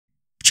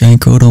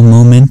GiantGrotle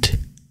moment.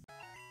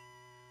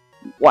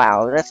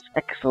 Wow, that's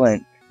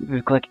excellent.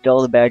 You've collected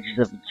all the badges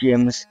of the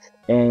gyms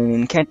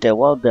in Kenta.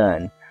 Well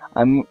done.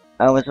 I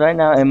was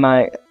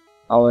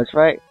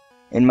right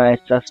in my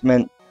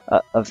assessment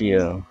of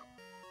you.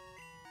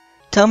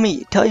 Tell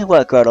you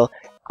what, Grotle.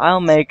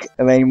 I'll make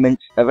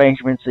arrangements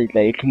so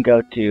that you can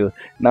go to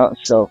Mount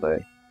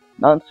Silver.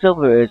 Mount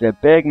Silver is a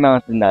big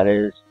mountain that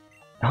is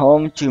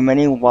home to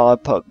many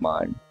wild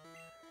Pokemon.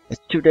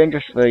 It's too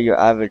dangerous for your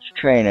average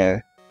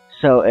trainer,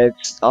 so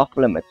it's off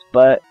limits,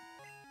 but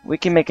we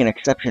can make an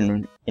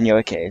exception in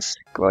your case,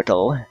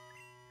 Grotle.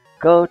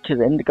 Go to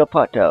the Indigo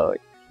Plateau.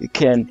 You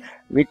can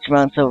reach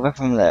Mount Silver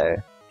from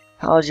there.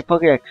 How's your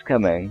Pokédex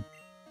coming?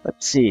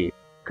 Let's see.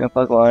 Current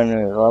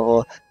Pokemon is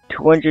level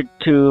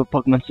 202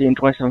 Pokemon seen,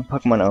 27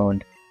 Pokemon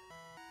owned.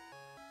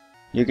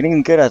 You're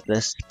getting good at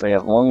this, but you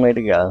have a long way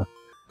to go.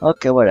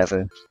 Okay,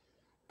 whatever.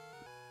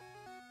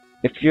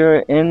 If you're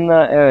in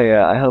the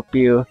area, I hope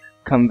you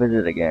come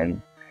visit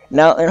again.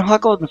 Now, in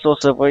Heart Gold and Soul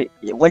Silver,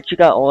 once you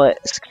got all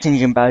 16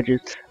 gym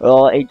badges, or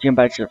all 8 gym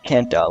badges of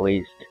Kanto at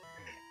least,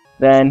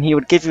 then he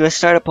would give you a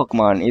starter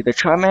Pokemon, either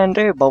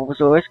Charmander,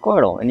 Bulbasaur, or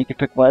Squirtle, and you can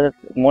pick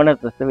one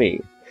of the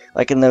 3,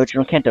 like in the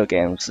original Kanto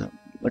games,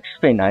 which is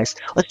pretty nice.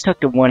 Let's talk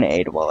to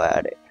 1-8 while we're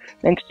at it.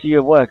 Thanks to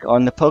your work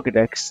on the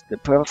Pokedex, the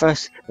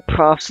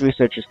prof's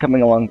research is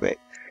coming along great.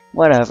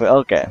 Whatever,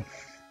 okay.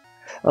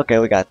 Okay,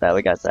 we got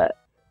that.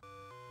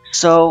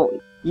 So,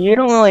 you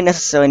don't really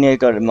necessarily need to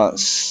go to Mount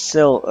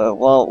Silver.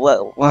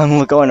 When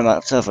we're going to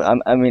Mount Silver,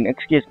 I mean,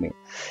 excuse me.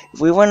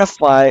 If we want to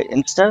fly,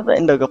 instead of the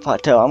Indigo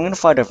Plateau, I'm going to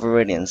fly to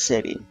Viridian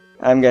City.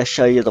 I'm going to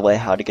show you the way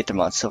how to get to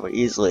Mount Silver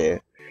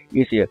easier.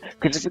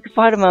 Because if you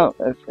fly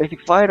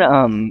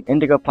to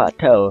Indigo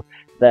Plateau,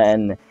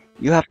 then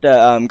you have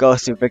to go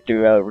through Victory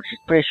Road, which is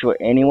pretty short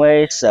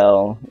anyway.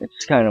 So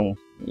it's kind of,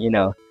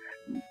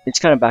 it's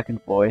kind of back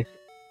and forth.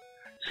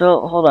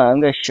 So hold on,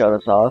 I'm going to show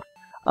this off.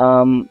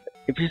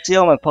 If you see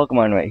all my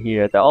Pokemon right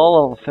here, they're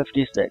all level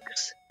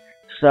 56.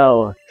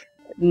 So,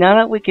 now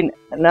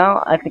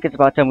I think it's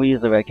about time we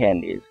use the rare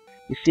candies.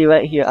 You see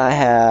right here, I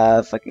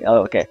have, oh,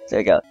 okay, there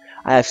you go.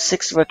 I have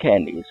 6 rare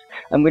candies.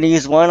 I'm going to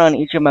use 1 on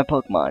each of my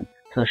Pokemon.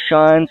 So,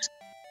 Sean's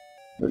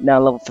now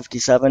level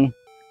 57.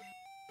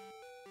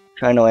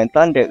 Trying to land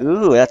Thunder.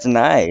 Ooh, that's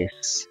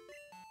nice.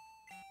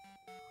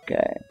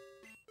 Okay.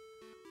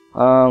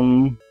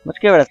 Let's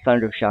get rid of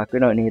Thunder Shock. We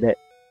don't need it.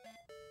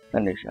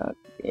 Thunder Shock.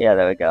 Yeah,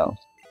 there we go.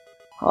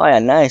 Oh yeah,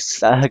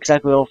 nice.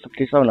 Exactly level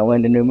 57. I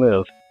learned a new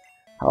move.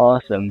 How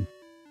awesome.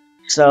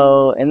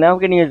 So, and now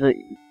we're gonna use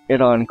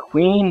it on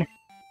Queen.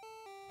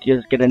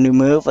 Just get a new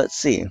move. Let's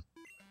see.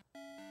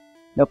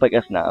 Nope, I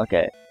guess not.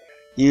 Okay.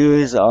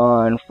 Use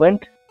on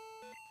Flint.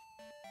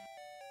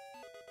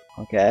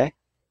 Okay.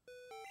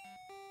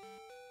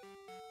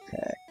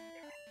 Okay.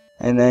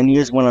 And then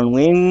use one on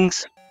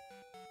Wings.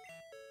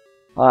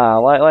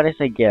 Wow, why did I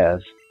say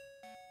give?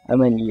 I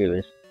meant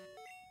use.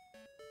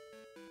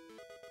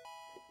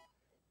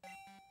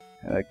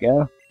 There we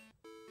go.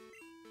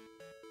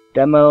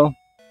 Demo.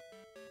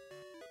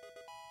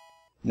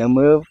 No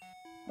move?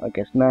 I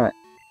guess not.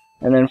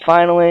 And then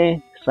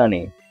finally,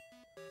 Sunny.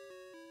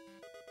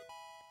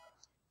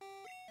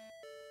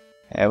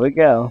 There we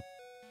go.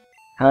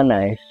 How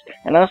nice.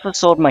 And I also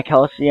sold my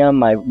calcium,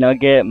 my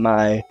nugget,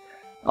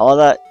 all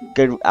that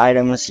good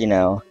items,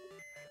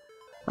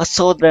 I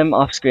sold them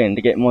off screen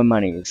to get more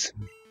monies.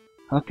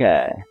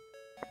 Okay.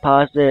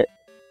 Deposit.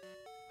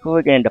 Who are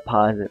we gonna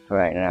deposit for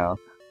right now?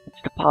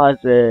 Let's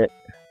deposit.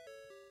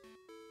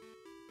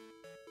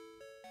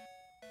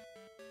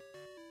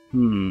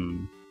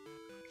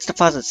 Let's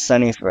deposit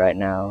Sunny for right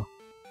now.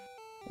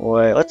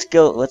 Or let's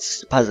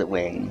deposit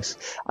Wings.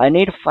 I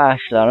need a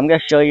Flash though. I'm gonna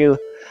show you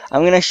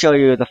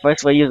the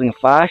first way using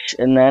Flash,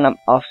 and then I'm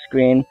off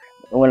screen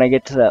when I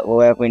get to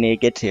wherever we need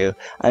to get to.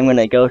 I'm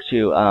gonna go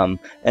to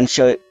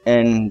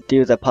and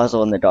do the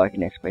puzzle in the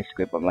darkness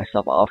basically by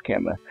myself off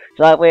camera.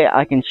 So that way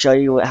I can show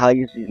you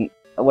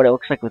what it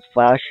looks like with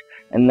Flash,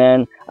 and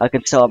then I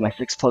can still have my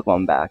 6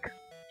 Pokemon back.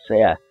 So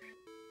yeah.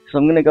 So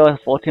I'm gonna go with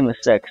a full team of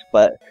 6,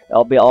 but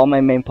it'll be all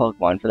my main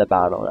Pokemon for the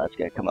battle that's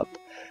gonna come up.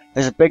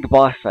 There's a big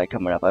boss fight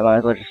coming up. I might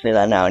as well just say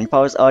that now, and you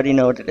probably already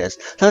know what it is.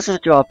 So let's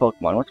just draw a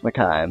Pokemon. What's my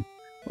time?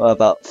 Well,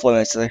 about 4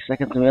 minutes 30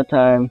 seconds in real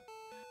time.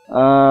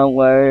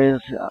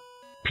 Where's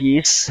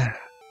Peace?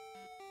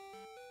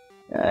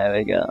 There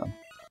we go.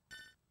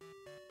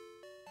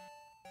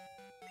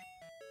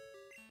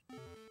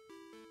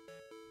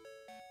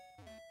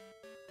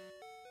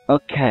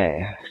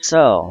 Okay,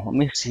 so let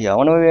me see. I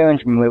want to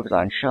rearrange my moves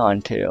on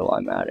Sean too while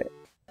I'm at it.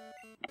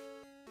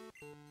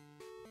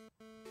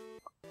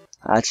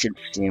 That should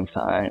seem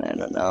fine. I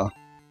don't know.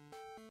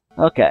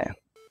 Okay.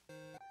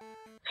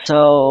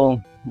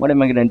 So what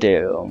am I gonna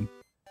do?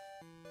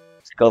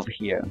 Let's go over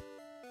here.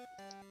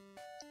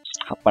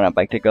 Hop on a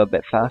bike to go a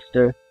bit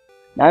faster.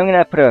 Now I'm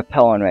gonna put a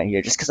repel on right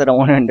here, just because I don't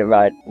want him to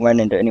run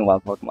into any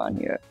wild Pokemon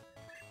here.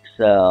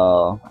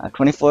 So I have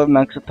 24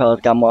 max repels.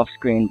 Got them off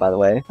screen, by the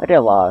way. I did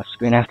a lot off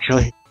screen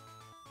actually.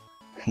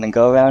 And then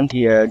go around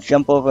here,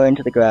 jump over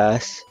into the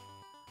grass.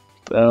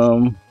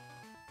 Boom.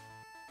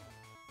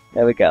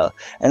 There we go.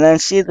 And then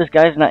see, this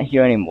guy's not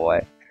here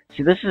anymore.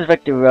 See, this is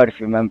Victory Road if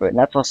you remember, and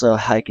that's also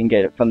how you can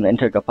get it from the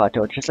Integral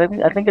Plateau, which is,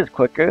 I think is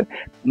quicker,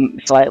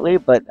 slightly,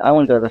 but I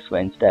want to go this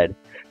way instead.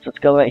 So let's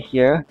go right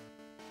here.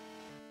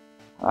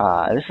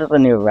 This is a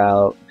new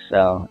route,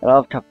 so it'll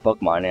have tough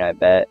Pokemon in it, I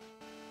bet.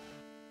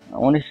 I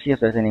want to see if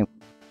there's any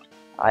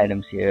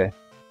items here.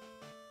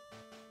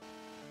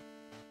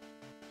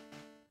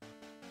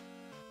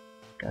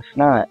 Guess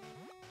not.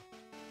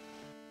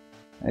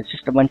 It's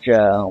just a bunch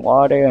of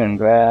water and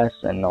grass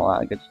and a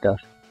lot of good stuff.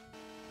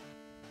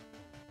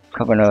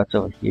 Cover notes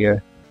over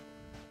here.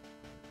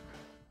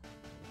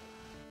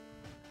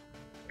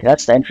 Okay,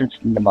 that's the entrance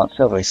into Mount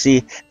Silver. See,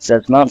 it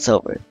says Mount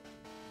Silver.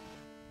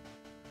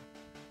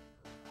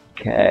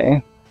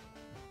 Okay.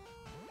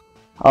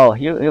 Oh,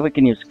 here we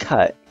can use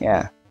cut.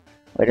 Yeah.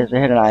 Wait, is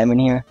there hidden item in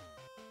here?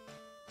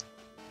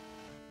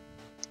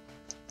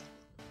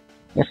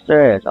 Yes,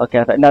 there is.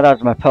 Okay, no, that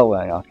was my pill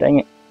wearing off. Dang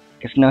it.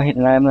 Guess no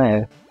hidden item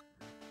there.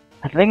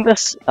 I think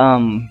this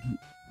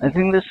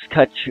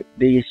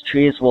these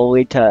trees will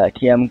lead to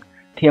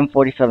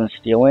TM47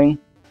 stealing.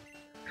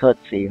 So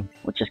let's see.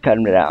 We'll just cut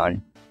them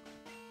down.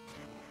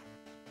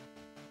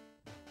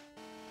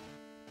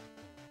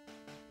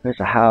 Here's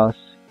a house.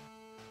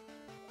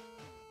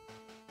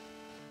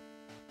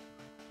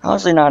 How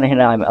is there not a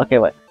hidden item? Okay,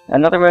 wait.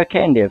 Another rare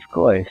candy, of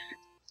course.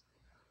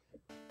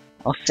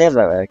 I'll save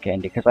that rare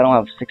candy because I don't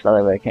have 6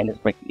 other rare candies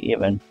to make it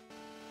even.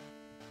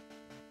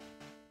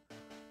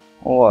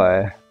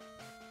 Or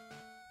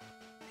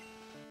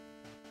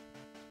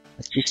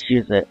let's just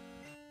use it.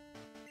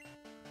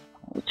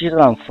 Let's use it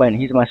on Flynn.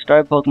 He's my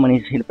star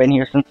Pokemon. He's been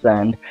here since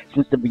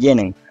the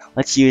beginning.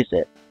 Let's use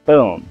it.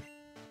 Boom.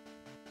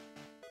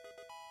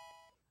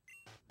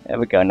 There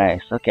we go.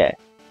 Nice. Okay.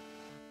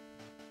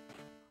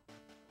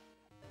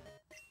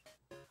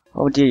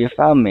 Oh dear, you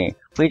found me.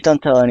 Please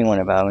don't tell anyone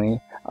about me.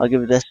 I'll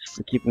give this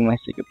for keeping my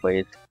secret,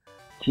 please.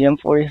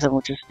 TM47,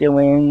 which is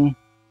stealing.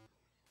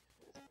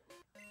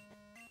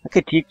 I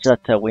could teach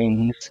that to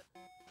Wings.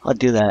 I'll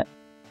do that.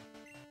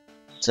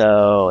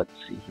 So, let's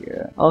see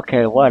here.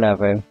 Okay,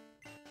 whatever.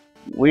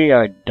 We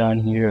are done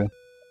here.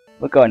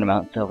 We're going to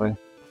Mount Silver.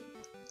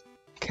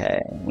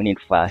 Okay, we need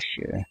Flash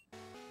here.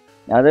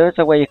 Now, there's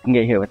a way you can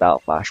get here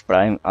without Flash,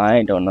 but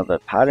I don't know the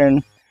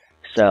pattern.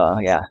 So,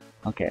 yeah.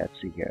 Okay, let's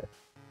see here.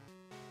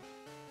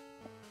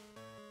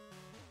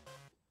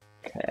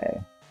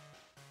 Okay.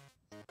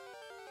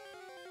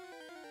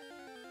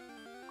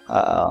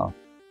 Uh-oh.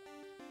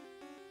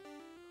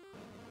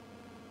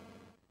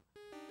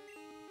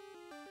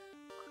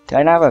 Did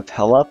I not have a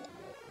pill up?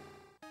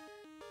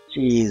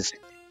 Jeez.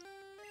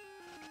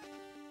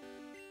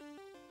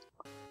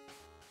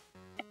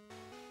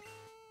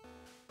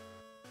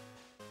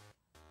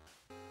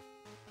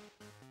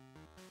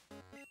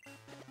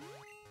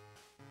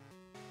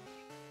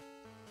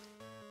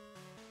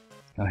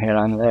 No hit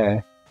on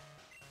there.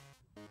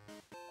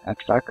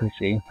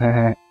 Accuracy.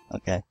 Okay.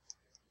 Okay.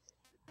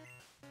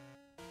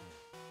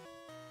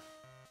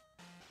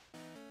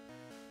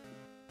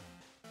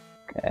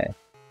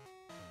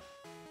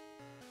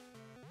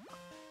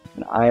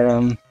 An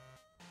item.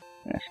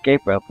 An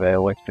escape rope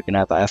worth picking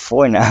up. I have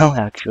 4 now,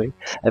 actually.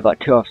 I bought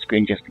 2 off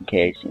screen just in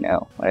case, you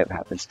know, whatever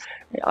happens.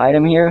 An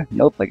item here?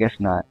 Nope, I guess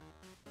not.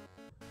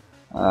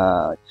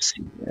 Let's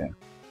see here.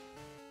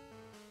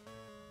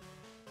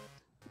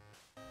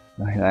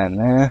 Right on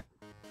there.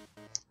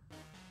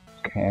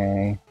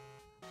 Okay.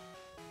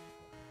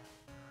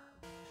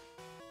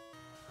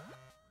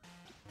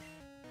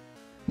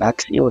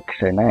 Max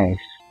Elix are nice.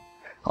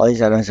 All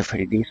these items are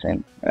pretty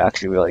decent. They're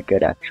actually really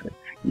good, actually.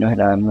 You know what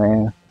I'm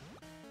there.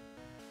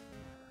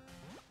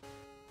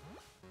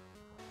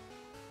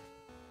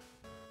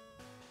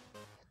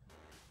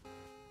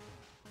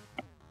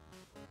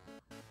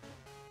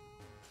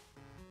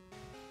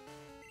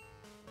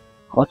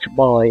 Ultra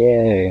Ball,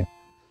 yay!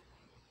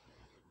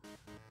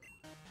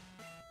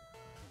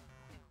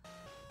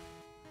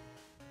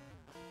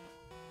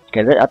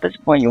 Okay, at this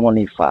point you won't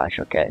need Flash,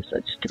 okay, so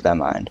just keep that in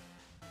mind.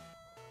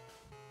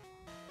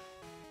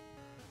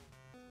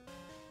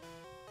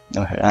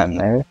 No hit on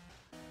there.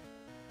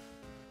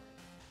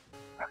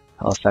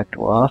 I'll effect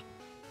off.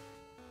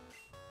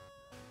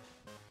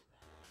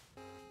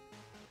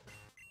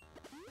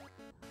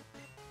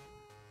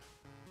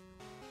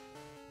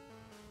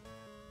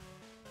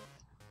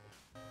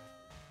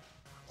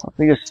 I'll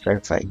figure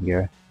start right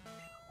here.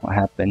 What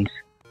happens?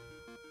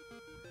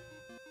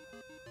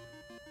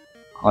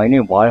 Oh, I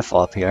need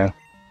waterfall up here.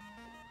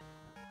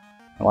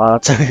 Wow,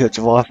 that's a huge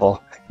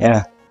waterfall.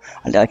 Yeah.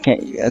 I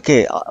can't.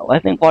 Okay, I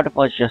think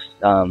waterfall is just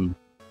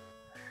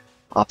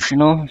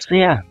optional. So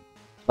yeah,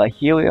 but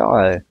here we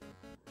are,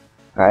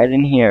 right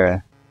in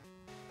here.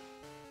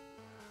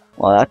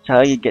 Well, that's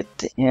how you get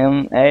to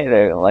him. Hey,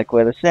 they're like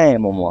we're the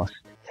same almost,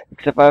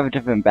 except I have a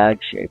different bag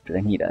shape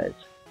than he does.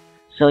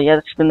 So yeah,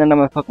 that's been the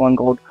number of Pokemon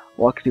Gold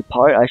walkthrough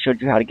part. I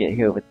showed you how to get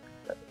here with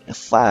a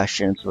Flash,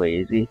 and it's really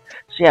easy.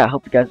 So yeah, I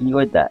hope you guys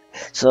enjoyed that.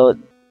 So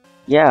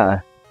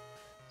yeah,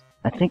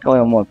 I think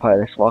only one more part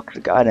of this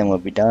walkthrough guide and we'll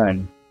be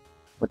done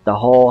with the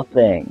whole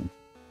thing.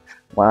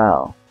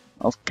 Wow.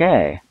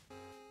 Okay,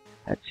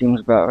 that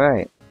seems about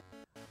right.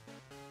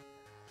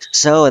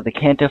 So, the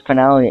Kanto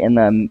finale and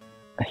the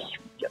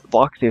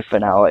walkthrough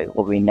finale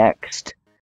will be next.